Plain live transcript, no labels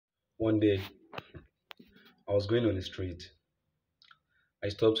One day, I was going on the street. I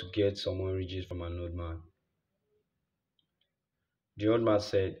stopped to get some oranges from an old man. The old man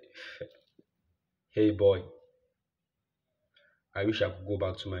said, "Hey boy, I wish I could go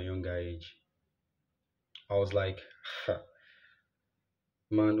back to my younger age." I was like, "Ha,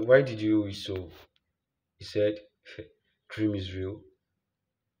 man, why did you wish so?" He said, "Dream is real,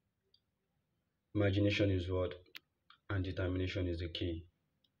 imagination is what, and determination is the key.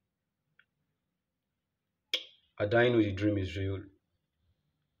 Had I know the dream is real,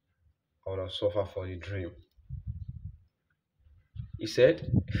 I would have suffered for the dream." He said,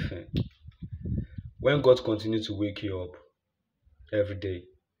 when God continues to wake you up every day,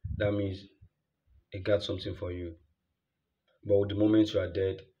 that means He got something for you. But the moment you are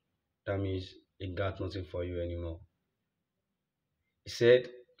dead, that means He got nothing for you anymore. He said,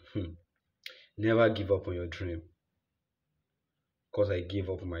 never give up on your dream, because I gave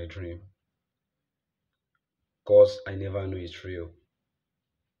up on my dream, because I never know it's real.